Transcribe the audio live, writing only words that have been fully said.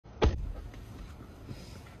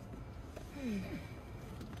I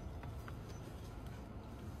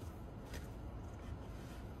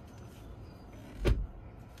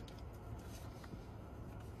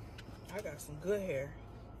got some good hair.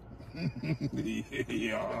 Yeah.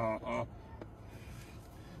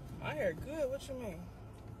 My hair good. What you mean?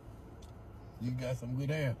 You got some good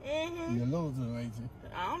hair. Mm-hmm. You're a loser, ain't you?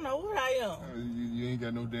 I don't know what I am. You ain't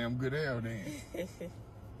got no damn good hair then.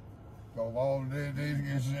 So all day they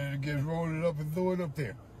gets rolled up and throw it up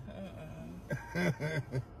there.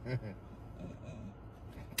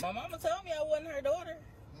 My mama told me I wasn't her daughter.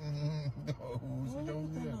 No, she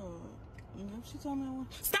told you that. She told me I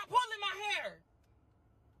wasn't. Stop pulling my hair!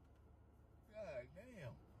 God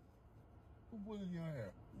damn. Who pulling your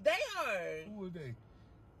hair? They are. Who are they?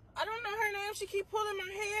 I don't know her name. She keep pulling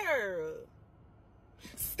my hair.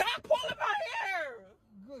 Stop pulling my hair!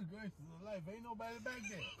 Good gracious of life. Ain't nobody back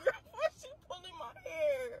there. Grandpa, she pulling my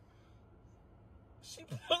hair. She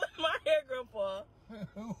pulling my hair, Grandpa.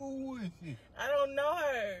 Who is she? I don't know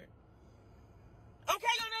her.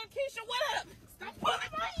 Okay, your name Keisha, what up? Stop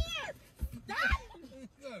pulling my hair! Stop!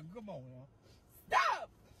 Yeah, come on now. Stop!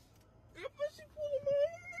 Grandpa, she pulling my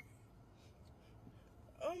hair.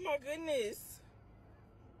 Oh my goodness.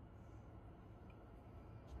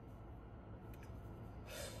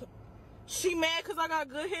 She mad because I got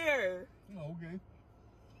good hair. Oh, okay.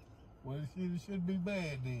 Well, she should be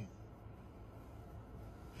bad then.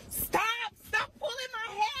 Stop! Stop pulling my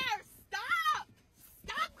hair! Stop!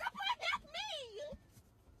 Stop! Grandpa, help me!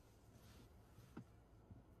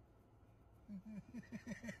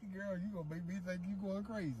 Girl, you gonna make me think you going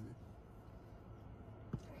crazy.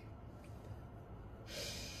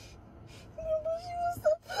 Grandpa, she was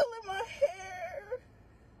still pulling my hair.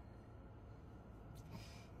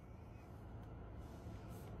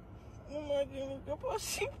 Oh my goodness, Grandpa,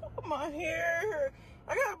 she pulled my hair.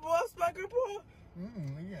 I got bossed by Grandpa. You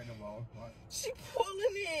got no balls. She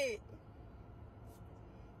pulling it.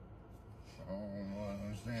 I don't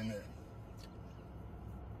understand that.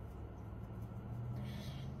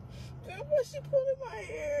 Grandpa, she pulling my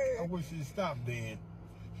hair. I wish she'd stop then.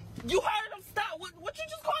 You heard him stop. What you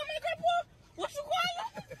just call me, Grandpa? What you call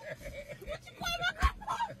him? What you call my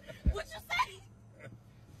Grandpa? What you say?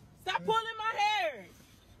 Stop pulling my hair.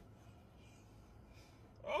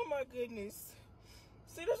 Oh my goodness.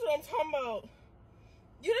 See, this is what I'm talking about.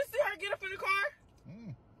 You didn't see her get up in the car?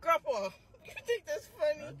 Grandpa, you think that's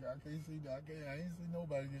funny? I can't see that. I ain't see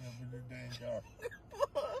nobody get up in this damn car.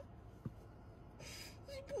 Grandpa,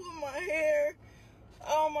 she pulled my hair.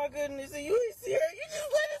 Oh my goodness. And you ain't see her. You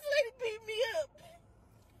just let this lady beat me up.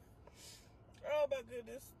 Oh my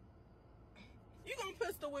goodness. You gonna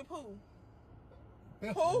pistol whip who?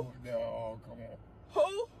 Who? Oh, come on.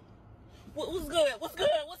 Who? What's good? What's good?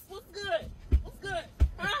 What's good? What's good?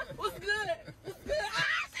 Huh? What's good? What's good?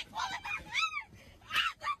 Ah, she pulling my hair!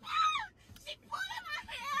 Ah, Grandpa! She pulling my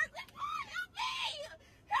hair! Grandpa, help me!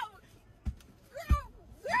 Help me!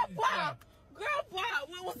 Grandpa! Grandpa!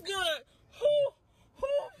 What's good? Who?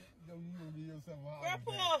 You gonna give yourself a heart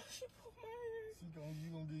Grandpa! attack. She pulled my hair. You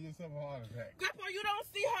gonna give yourself a heart attack. Grandpa, you don't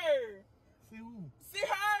see her. See who? See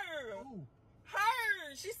her. Who?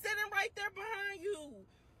 Her. She's sitting right there behind you.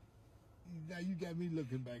 Now you got me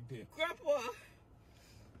looking back there. Grandpa.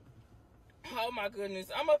 Oh my goodness.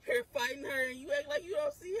 I'm up here fighting her and you act like you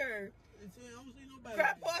don't see her. I don't see nobody.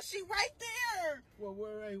 Grandpa, she right there. Well,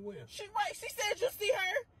 where ain't where? She right. She said you see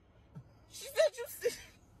her. She said you see.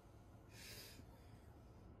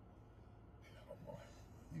 Oh boy.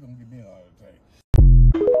 You gonna give me a heart attack.